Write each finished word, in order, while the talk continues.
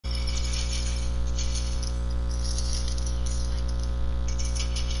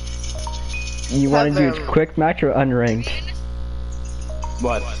You want to do quick match or unranked?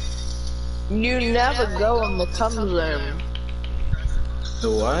 What? You never go on the cum zone. The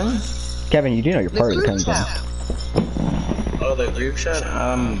what? Kevin, you do know you're part of the cum zone. Oh, the group chat?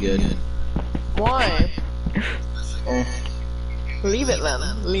 I'm good. Why? Leave it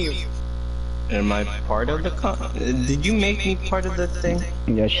then. Leave. Am I part of the Did you make me part of the thing?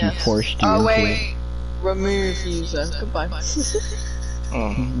 Yeah, she forced you Oh into wait. Remove user. Goodbye.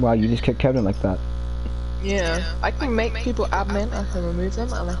 Oh. Wow, you just kicked Kevin like that. Yeah. I can make people admin, I can remove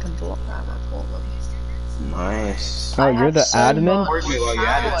them, and I can block them and report them. Nice. Oh, you're the admin?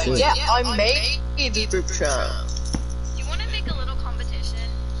 Yeah, I made the group chat. You want to make a little competition?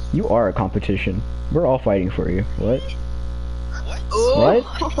 You are a competition. We're all fighting for you. What? Ooh. What?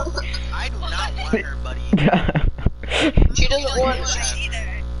 I do not want her, buddy. She doesn't want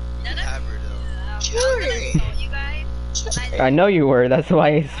Have her though. Cherry. You guys? I know you were, that's why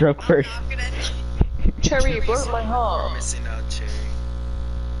I struck first. Cherry, you broke my heart. Missing out, Cherry.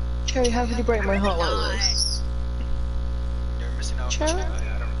 Cherry, how could you break my heart like this? You're missing out. Cherry? I don't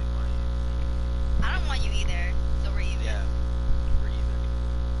really want you. I don't want you either, so we're even. Yeah, we're even.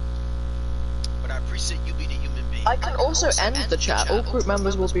 But I appreciate you being a human being. I can also end the chat. All group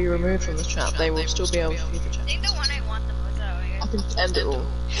members will be removed from the chat. They will still be able to view the I chat. think the one I want the most out I can end it all.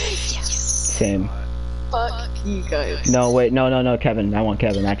 Yes. Same. Fuck you guys. No, wait, no, Kevin. I want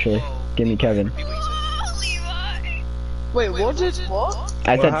Kevin, actually. Give me Kevin. Oh, Levi! Wait, what did what?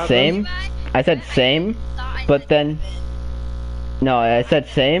 I said happened? same. I said same, but then... No, I said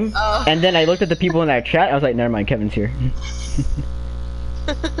same, and then I looked at the people in that chat, I was like, never mind, Kevin's here.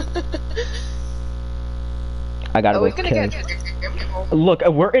 I gotta Are we go, gonna Kev. get? Look,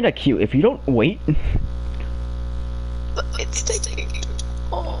 we're in a queue. If you don't wait, It's taking.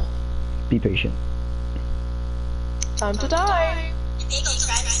 Oh. be patient. Time to die.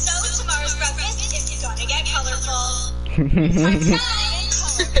 So tomorrow's breakfast is gonna get colorful.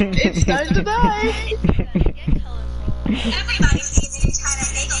 It's time to die. Everybody's eating China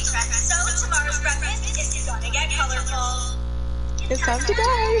bagel trend, so tomorrow's breakfast is gonna get colorful. It's time to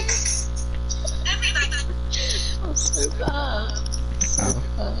die. Everybody. I'm so bad. Ow.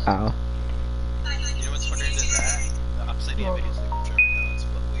 Ow. You know what's funnier than that? The upside down videos like I'm trying right now. It's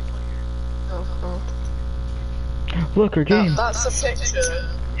way funnier. Oh, Look, her game. that's a picture.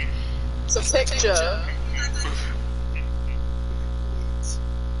 It's a picture.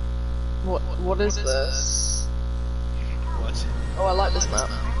 What is this? What? Oh, I like this map.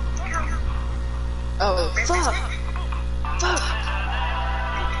 Oh, fuck! Fuck!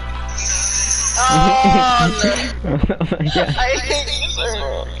 Oh, no. Yeah. I hate you so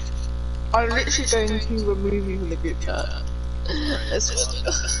much. I'm literally going to remove you from the group chat.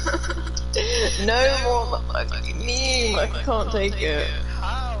 No more fucking meme, I can't take it.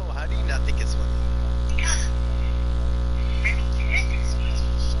 How? How do you not think it's funny?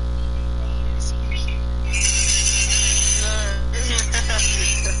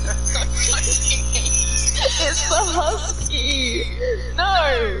 It's the husky!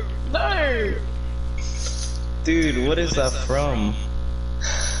 No! No! Dude, what is that from?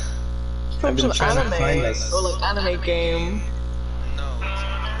 From I've been some trying to find anime, this. or like anime game. No.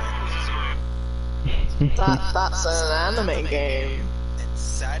 That's an anime game. And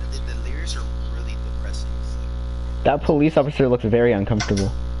sadly, the lyrics are really depressing. That police officer looks very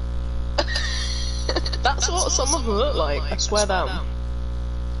uncomfortable. That's what some of them look like, I swear down.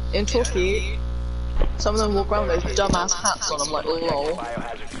 In Turkey, some of them walk around with those dumbass hats on, I'm like, lol.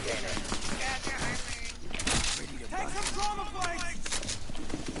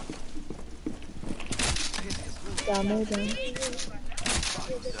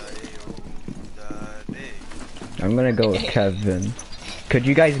 I'm gonna go with Kevin. Could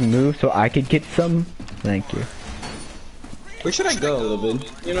you guys move so I could get some? Thank you. Where should I go, Libin?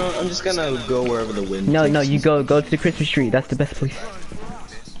 You know, I'm just gonna go wherever the wind No, takes no, me. you go to the Christmas tree. That's the best place.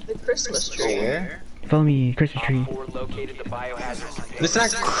 The Christmas Go tree. where? Follow me, Christmas tree. It's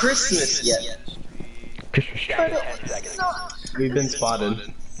not Christmas yet. Christmas tree. We've been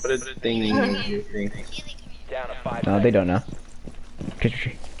spotted. Put a thing in your thing. No, they don't know. Christmas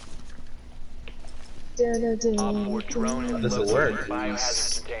tree. Does it work?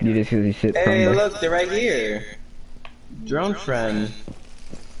 You just usually sit from Hey, the... look, they're right here. Drone friend.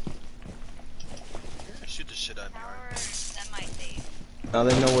 Shoot the shit out of me. Now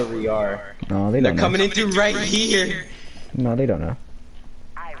they know where we are. No, they They're don't know. coming in through right here. No, they don't know.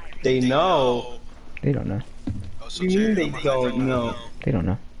 They know. They don't know. Oh, so You mean Jerry, they don't know? They don't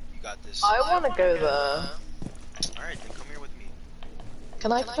know. you got this. I wanna go there. Alright, then come here with me.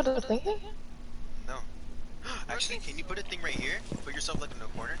 Can I put a thing here? No. Actually, can you put a thing right here? Put yourself like in the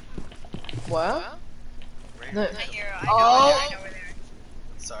corner. What? Right No. here. My hero. I Oh. know where they are.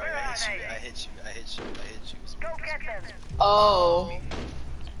 Sorry, I hit you. I hit you. I hit you. I hit you. Go get them. Oh.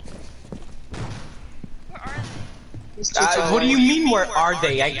 Where are they? He's too tall. What do you mean, where are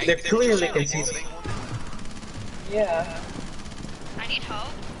they? They're clearly confused. Yeah. I need help.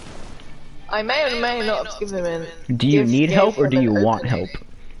 I may or may not have given him in. Do you need help or do you want help?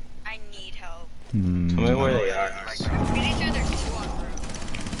 I need help. Tell me where they are. Pretty sure there's 2 on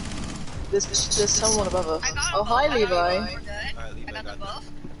roof. There's someone above us. I got Oh, them hi, both. Levi. We're good. I got them both.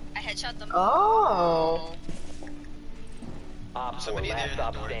 I headshot them both. Oh. Somebody there in the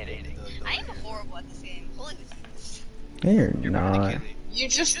door. I am horrible at this game. Holy Jesus. You're You're not. probably killing. You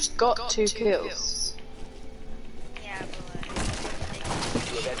just got 2 kills. Yeah, but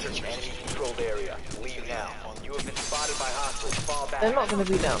You have entered an enemy-controlled area. Leave now. You have been spotted by hostiles. Fall back. They're not gonna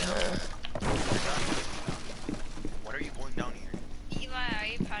be down here. What are you going down here? Levi, are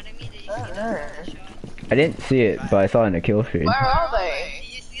you proud of me? Did you I see don't the know. headshot? I didn't see it, but I saw it in the kill feed. Where are they?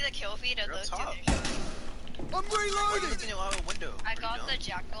 Did you see the kill feed of You're those 2 top. headshots? I'm reloading. Out a window. I got the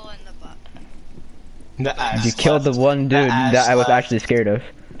jackal and the buck. The ass You killed the left. one dude ass that I was left. actually scared of.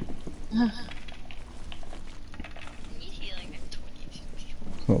 Me healing at 22 people.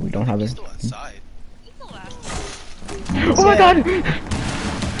 Well, we don't have He's it. still outside. Who's the last one? Oh my god! Good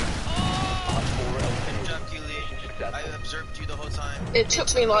job, Keely. I observed you the whole time. It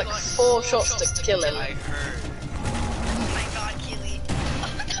took me like 4 shots to kill him. I heard. Oh my god, Keely.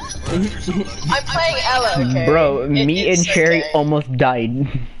 I'm playing Ella, okay? Bro, me It's and Cherry okay. almost died.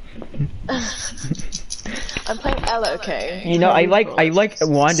 I'm playing Ella, okay? You know, I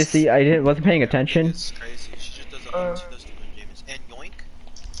wanted to see. Wasn't paying attention. It's crazy. She just doesn't. She doesn't do good games. And yoink.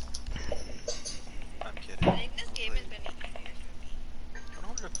 I'm kidding. I think this game has been easier I don't know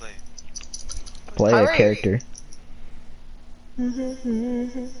how to play. Play a Hurry. character.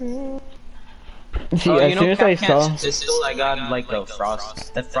 See, Oh, as you know, soon as I saw, Pistol, I got like a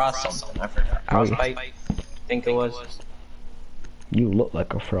frost. That frost something. I forgot. Oh, yeah. Frostbite. I think it was. you look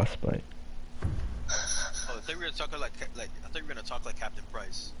like a frostbite. Oh, I thought we were talking like I thought we were gonna talk like Captain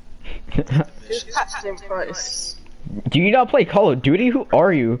Price. Who's Captain Price? Do you not play Call of Duty? Who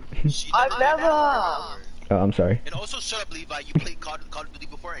are you? I've never. Oh, I'm sorry. And also, shut up, Levi. You played Call of Duty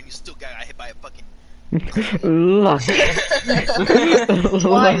before, and you still got hit by a fucking. Look.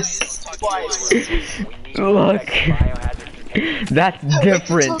 Twice. Twice. Look. That's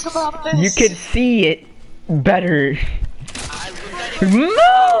different. Talk about this. You can see it better.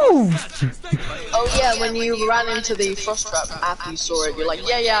 Move! Oh yeah, when you ran into the frost trap after you saw it, you're like,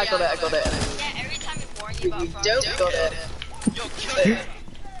 yeah, I got it. Yeah, every time we warn you You about frost, don't got it. Yo, kill it.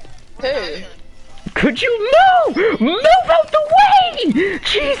 Who? Could you move? Move out the way!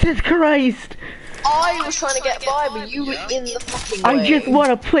 Jesus Christ! I was trying to get by, but you were in the fucking way. I just want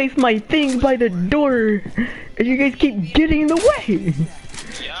to place my thing by the door, and you guys keep getting in the way.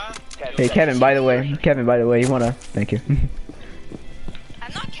 Yeah. Hey, Kevin, by the way, you wanna? Thank you.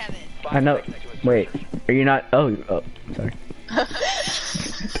 I'm not Kevin. I know. Wait, are you not? Oh, sorry.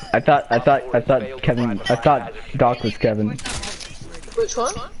 I thought Kevin. I thought Doc was Kevin. Which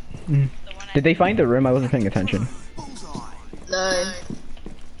one? Did they find the room? I wasn't paying attention. No.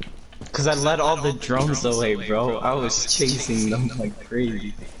 Cause I let all the drums away, bro. I was chasing them like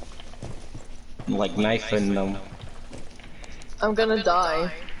crazy. Like knifing them. I'm gonna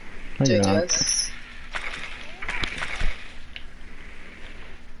die. No, you're Doing not. this.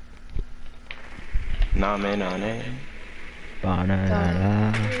 Nah, man, on it.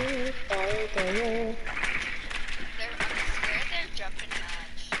 Banana. I'm scared they're jumping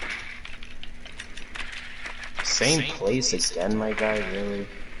hatch. Same place again, my guy, really?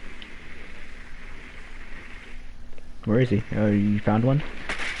 Where is he? Oh, you found one?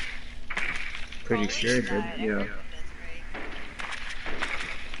 Pretty sure, dude, yeah.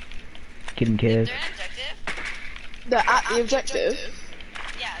 Get him, Is Kev. there an objective? They're at the objective.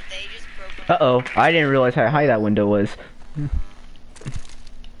 Yeah, they just broke Uh oh, I didn't realize how high that window was.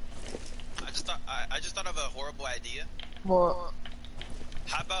 I just thought of a horrible idea. What?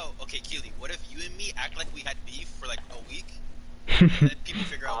 How about, okay, Keely, what if you and me act like we had beef for like a week, and then people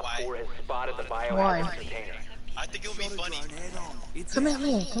figure out why? Op 4 has spotted the Why? biohazard container. I think it would be funny. No, Come in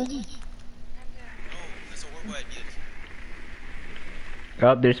here, come in here. that's a horrible idea.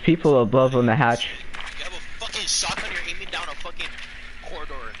 Oh, there's people above on the hatch. You have a fucking shotgun, you're aiming down a fucking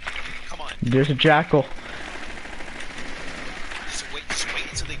corridor. Come on. There's a jackal. Just wait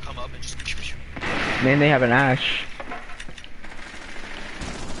until they come up and just pew, pew. Man, they have an ash.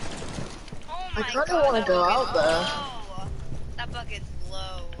 Oh I my kinda god, wanna that go bucket's out there. low. That bucket's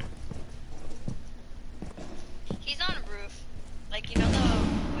low. He's on roof. Like, you know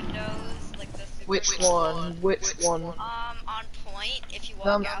the windows Which one? Which one? On point, if you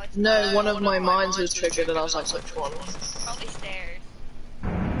walk out. It's No, one of my mines was triggered and I was like, which one? Probably stairs.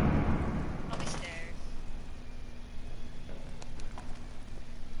 Probably stairs.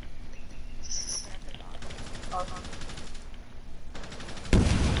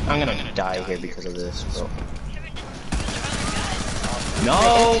 I'm gonna die here because of this, bro. Kevin, use your other gun.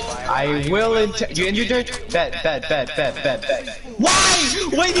 No, I will you injured her? Bet. Why?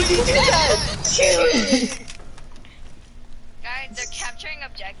 Why did you do that? Guys, they're capturing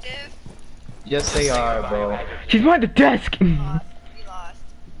objective. Yes, they are, bro. She's behind the desk. We lost.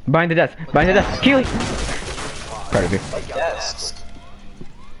 Behind the desk. Behind the desk. Keely. Part of it. Yes.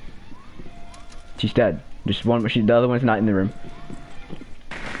 She's dead. Just one. The other one's not in the room.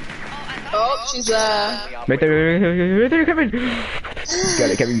 Oh, she's there. Right there, Kevin. Got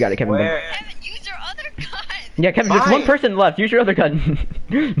it, Kevin. You got it, Kevin. Where? Kevin, use your other gun. Yeah, Kevin. There's one person left. Use your other gun.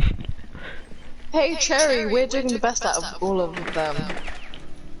 Hey, Cherry, we're doing the best out of all of them.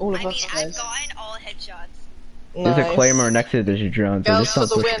 All of I mean, us I've guys. gotten all headshots. There's a claymore next to the drone. So Girls just for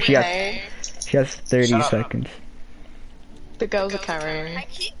the don't win, she has hey? 30 Shut up. seconds. The girls are carrying. I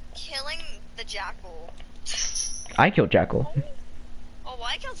keep killing the jackal. I killed Jackal. Oh, well,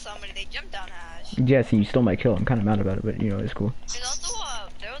 I killed somebody. They jumped down Ash. Yeah, see, you stole my kill. I'm kind of mad about it, but you know, it's cool. There's also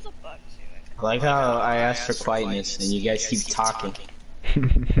there was a bug too. I like how I asked for quietness and you guys keep talking.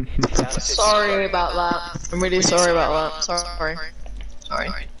 Sorry about that. I'm really sorry about that. Sorry.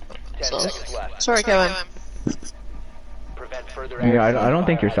 10 seconds left. Sorry, Kevin. Prevent further Yeah, access I don't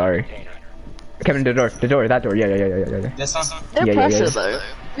think you're to sorry. container. Kevin, the door, that door. Yeah. That's not. No Yeah, pressure yeah. though.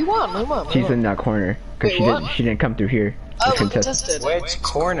 We won. She's in that corner because Wait, she didn't come through here. Oh, It's we contested. contested. Which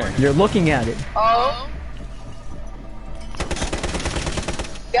corner? You're looking at it. Oh.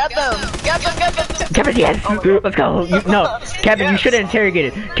 Get them! Kevin, yes! Let's go! No, Kevin, you should have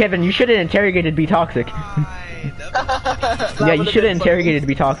interrogated. Kevin, you should have interrogated to be toxic. Yeah, you should have interrogated to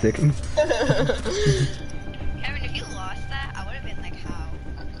be toxic. Kevin, if you lost that, I would have been like, how?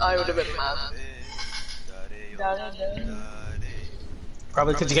 I would have been mad.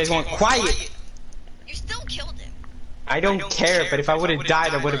 Probably because you guys want quiet. You still killed him. I don't care, but if I would have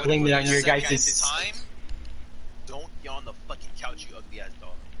died, I would have blamed it on your Guys, guys' time. Don't yawn on the fucking couch, you ugly ass dog.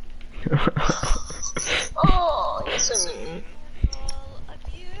 Oh, you're so mean. All of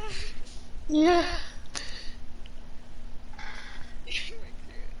you. Yeah.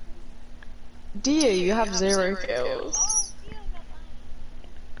 Dio, you have 0 kills. Oh, Dio got mine.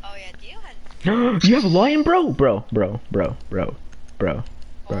 Oh yeah, Dio had. You have a lion, bro? Bro. Oh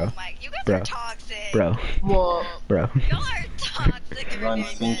my, you guys Bro. are toxic. Bro. What? Bro. Y'all are toxic. Run,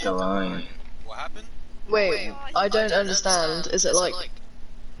 think a line. What happened? Wait, I don't understand. Is it like...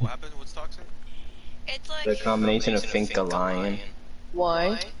 What happened? What's toxic? It's like The combination of think a lion.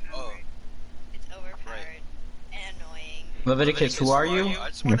 Why? Oh, it's overpowered and annoying. Leviticus, who are you? I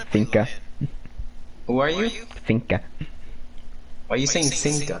just wanna be Finka. lion. Who are you? Finka. Why are you saying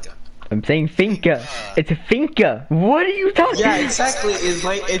Finka? I'm saying Finka. It's a Finka. What are you talking? Yeah, exactly. It's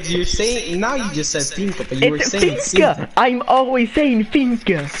like if you're saying now you just said Finka, but you were It's a saying Finka. Finka. I'm always saying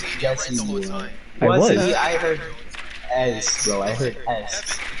Finka. Yes, Right the whole you time. I was. I heard S, bro. I heard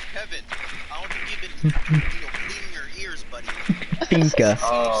S. Kevin, I don't think you've been, cleaning your ears, buddy. Finka.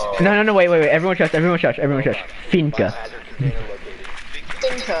 Oh. No, wait. Everyone shush. Finka. Hazard container located.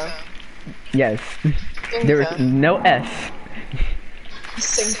 Thinker. Yes. There is no S.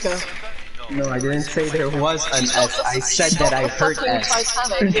 Thinker. No, I didn't say there was an S. I said that I heard Fucking S.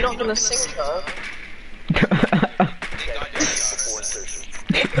 Titanic, you're not gonna sink her.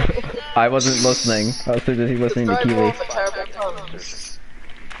 I wasn't listening. I was too busy listening to Throw Keely. more of a terrible pun. You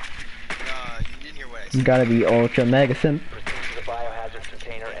didn't hear what I You said. gotta be ultra mega simp. Proceed to the biohazard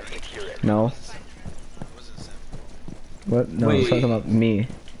container and secure it. No. It wasn't simple. What? No, I'm Wait. talking about me.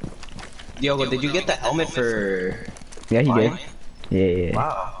 Yo, but did you get the helmet for? Yeah, he did. Fine? Yeah.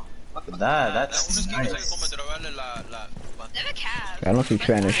 Wow. Look at that. That's Unos quieren nice. como drogarle la They have a cab. I don't speak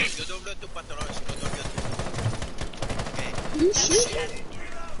Spanish. Yo doblo tu pantalón, si no doblo tu. You shoot. And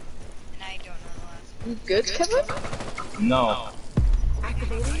I don't know the last one. You good, Kevin? No.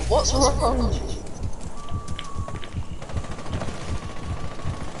 What's wrong?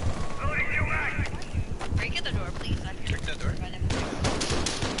 Break at the door, please. I can Break the door? run him.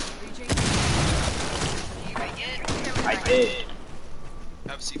 Did you break it? I did.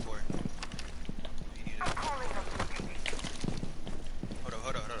 Have C4. You need it. Hold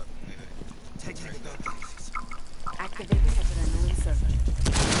up. Wait. Activating as an unknown server.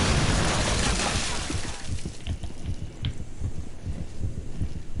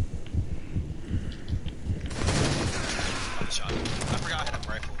 I'm shot. I forgot I had a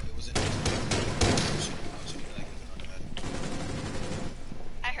rifle. It wasn't.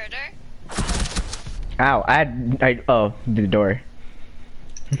 Ow, oh, the door.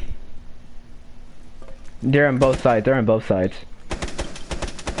 They're on both sides, they're on both sides.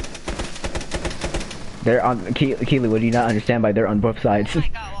 They're on, Keely, what do you not understand by they're on both sides? Oh my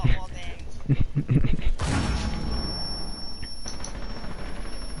god, what wall bangs?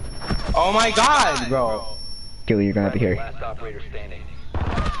 Oh my god, bro. Keely, you're gonna have to hear. Last operator standing.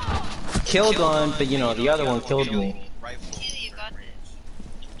 Killed one, but you know, the other one killed me. Rifle. Keely, you got this.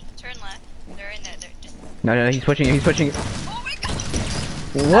 Turn left. They're in there. They're just. No, he's switching it, he's switching it. Oh my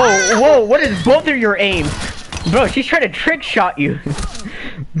god! Whoa, what is both of your aims? Bro, she's trying to trick shot you.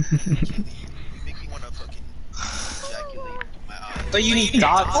 You make me wanna fucking ejaculate my eyes. But you need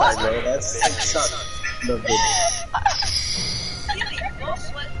dog side, bro. That's not the video.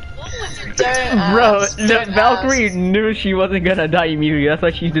 Don't Bro, ask, the don't Valkyrie ask. knew she wasn't gonna die immediately, that's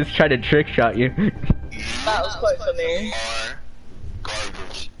why she just tried to trick shot you. That was quite funny. Are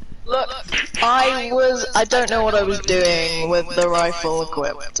garbage. Look, I don't know what I was doing with the rifle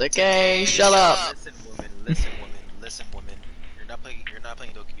equipped, okay? Shut up. Listen, woman. You're not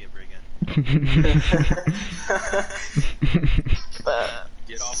playing Dokkaebi ever again. But,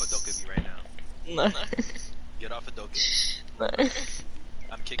 Get off of Dokkaebi right now. no. Get off of Dokkaebi. No.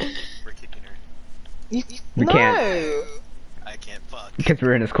 I'm kicking her. We're kicking her. You, We no. can't. I can't fuck. Because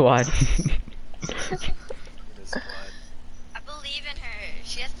we're in a squad. In this squad. I believe in her.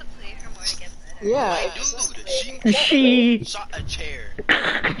 She has to play her more to get better. Yeah. Dude, She. shot a chair.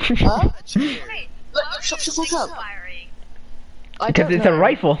 Huh? A chair. Wait, Look, how shut is the this fuck up. firing? I Because don't it's a know.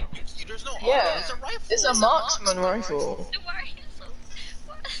 rifle. There's no Yeah. It's a rifle. It's a marksman rifle. So why are you so...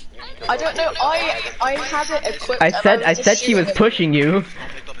 What? I don't know, I had it equipped. I and said was just she was shooting it. pushing you. Don't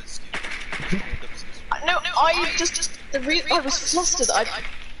make up excuses. Don't make up excuses. No, I just I was flustered. I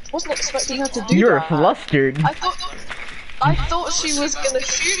wasn't expecting her to do You're that. flustered. I thought she was gonna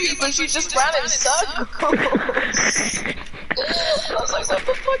shoot me, but she just ran in circles. I was like, what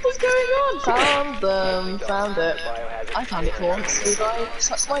the fuck is going on? Found it. I found it for once. You guys,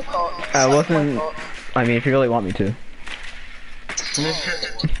 suck my cock. I Suck wasn't. my cock. I mean, if you really want me to.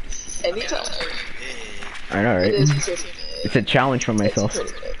 Anytime. I know, It right? is pretty big. It's a challenge for It's myself.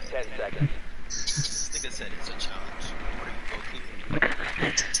 pretty big. 10 seconds. This nigga said it's a challenge. What are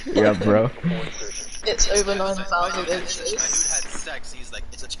you, Goku? Yeah, bro. It's over 9,000 My dude had inches. sex. He's like,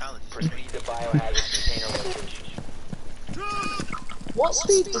 it's a challenge. Proceed to biohazard container location. What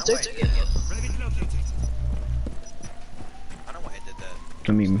speed does Dota get? I don't know why I did that.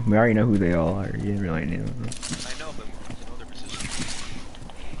 I mean, we already know who they all are. You didn't really know. I know, but we need to know their position.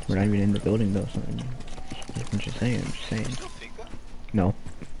 We're not even in the building though, so I'm just saying. You know Finka? No,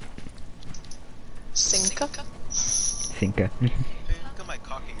 Sinka? Sinka. Finka my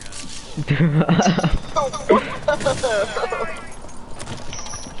cocking ass. I'm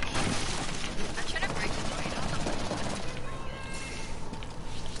trying to break the door. You don't have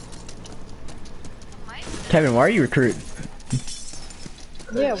to... Kevin, why are you recruit?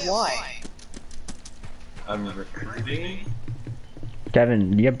 Yeah, why? I'm recruiting.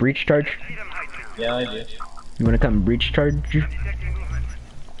 Kevin, do you have breach charge? Yeah, I do. You wanna come breach charge?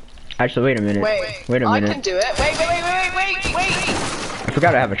 Actually, wait a minute. Wait, Wait a I minute. can do it. Wait. I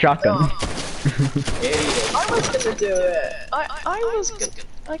forgot I have a shotgun. I was gonna do it. I was gonna.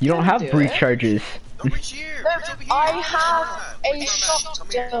 I You don't can have do breach it. charges. Don't reach here. No, Reach over here. I have a Come here.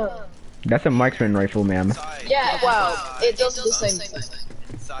 shotgun. That's a marksman rifle, ma'am. Inside. Yeah, well, Inside. it does the same thing.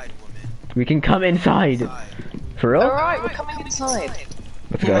 Inside, woman. We can come inside. Inside. For real? Alright, we're coming inside.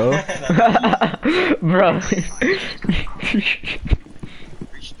 Let's go. Bro.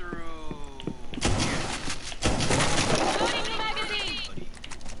 Reach through.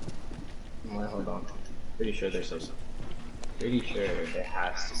 Wait, hold on. Pretty sure there's some. Pretty sure there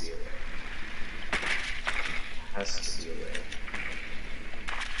has to be a way. Has to be a way.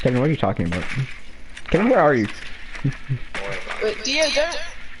 Kevin, what are you talking about? Kevin, where are you? Wait, Dio, don't.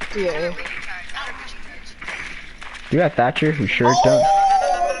 Dio. You got Thatcher? We sure don't. No,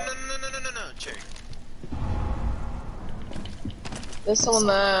 Cherry. There's someone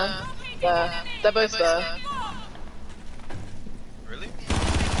there. There. They're both there. Really?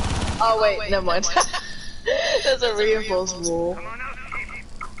 Oh, wait, never mind. There's a reinforced wall. Last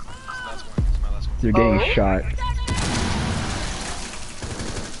one. This is my last one. You're getting Oh. shot.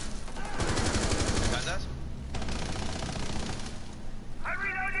 Got that?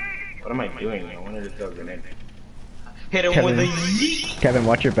 What am I doing? I wanted to throw a grenade. Hit him Kevin. with a yeet! Kevin,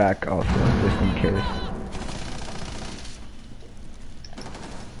 watch your back also. This one cares.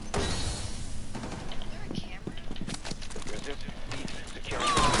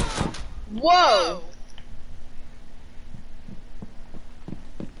 Whoa!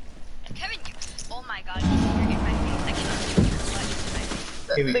 Kevin, you... Oh my god,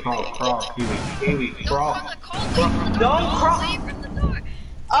 Kiwi, crawl, Kiwi, crawl. Don't Don't crawl. from the door.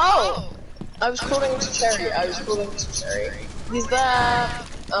 Oh! I was calling to Cherry. He's there.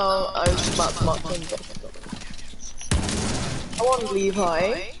 Oh, I was about to mark him. Come on,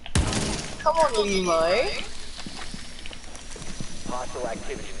 Levi. Hostile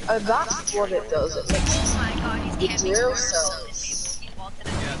activity. Oh, that's what it does. It makes Oh my god, he's camping drill over cells. He's vaulted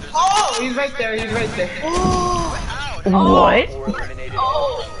it. Yeah, there's Oh, he's right there. Oh! What? Four eliminated.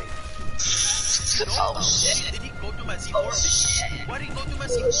 Oh! no, Oh shit! Did he go through my C4? Oh shit! Why did he go through my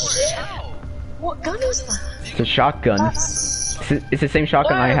Oh, C4? shit. How? What gun is that? It's a shotgun. That's... It's the same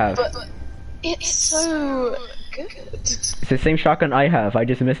shotgun I have. But it's so good. It's the same shotgun I have. I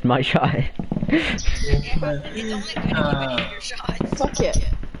just missed my shot. It's only good if you hit your shot.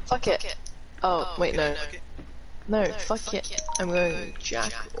 Fuck it. Oh, wait, no. No, fuck it. I'm going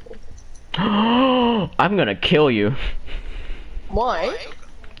jackal. I'm gonna kill you. Why?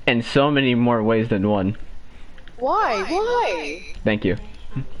 In so many more ways than one. Why? Thank you.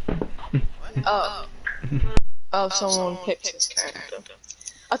 Oh. Oh, someone picked his character.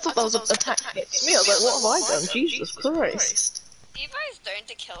 I thought that was an attack against me. I was like, what have I done? Jesus Christ. Levi's starting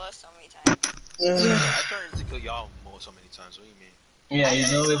to kill us so many times. I turned to kill y'all so many times. What do you mean? Yeah,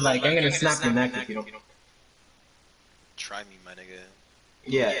 he's always like, I'm gonna snap your neck if you don't. Try me, my nigga.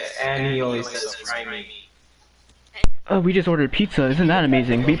 Yeah, and he always says, try me. Oh, we just ordered pizza. Isn't that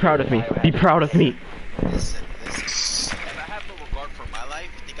amazing? Be proud of me. Be proud of me. Listen. If I have no regard for my life,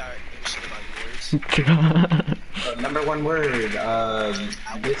 you think I give a shit about yours? Number one word,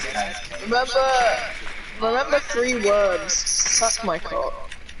 this guy. Remember 3 words. Suck my cock.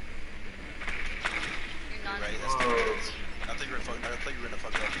 Right, that's the words. I thought you were gonna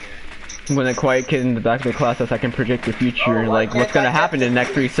fuck up there. When a quiet kid in the back of the class says I can predict the future, like what's gonna happen in the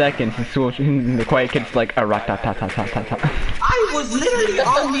next 3 seconds, and so the quiet kid's like a rat tat tat tat tat tat tat. I was literally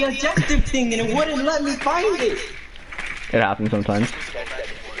on the objective thing and it wouldn't let me find it. It happens sometimes.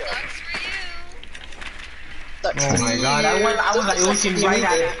 Sucks for you. Oh my god, I was like looking right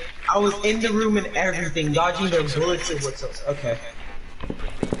at it. I was in the room and everything, dodging their bullets and what's up. Okay.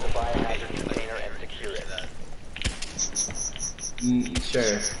 Biohazard container and secure it.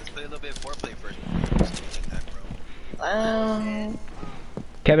 Sure. Play a little bit of foreplay first. Like that, bro.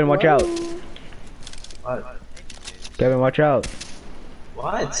 Kevin, watch out. What? Kevin, watch out.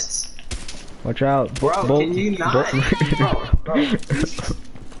 What? Watch out. Bro, can you not? Bro.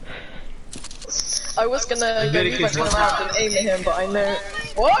 I was gonna go back around and aim at him, but I know.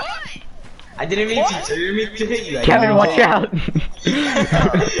 What? I didn't mean to. I didn't mean to hit you. Kevin, watch out. Yo,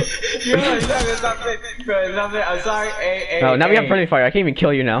 stop it. Bro, stop it. I'm sorry. Hey, Oh, now we have friendly fire. I can't even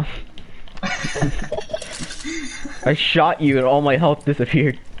kill you now. I shot you and all my health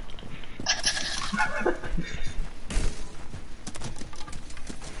disappeared.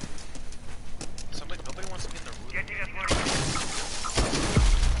 Nobody wants to get in the room.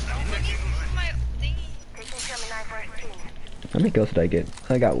 My thingy. How many kills did I get?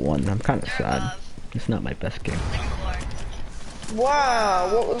 I got 1. I'm kind of sad. It's not my best game. Wow,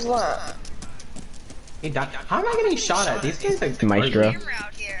 what was that? Hey, Doc, how am I getting shot at? These guys are Maestro. Camera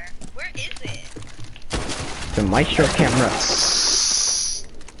out here. Where is it? The Maestro camera.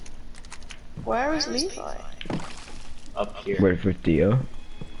 Where is Levi? up here. With Dio.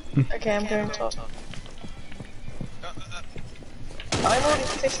 Okay, I'm going top. I'm on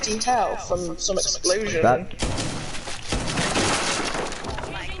 50 health from some explosion. That.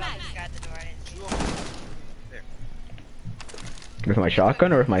 Oh my god, this guy at the door. I didn't see him. With my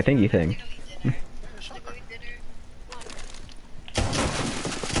shotgun or with my thingy thing?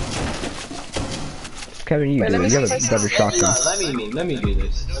 Kevin, you Wait, do let it. me You have see a if I better can- shotgun. Let me do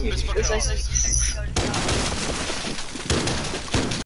this. Let me do this. It's like-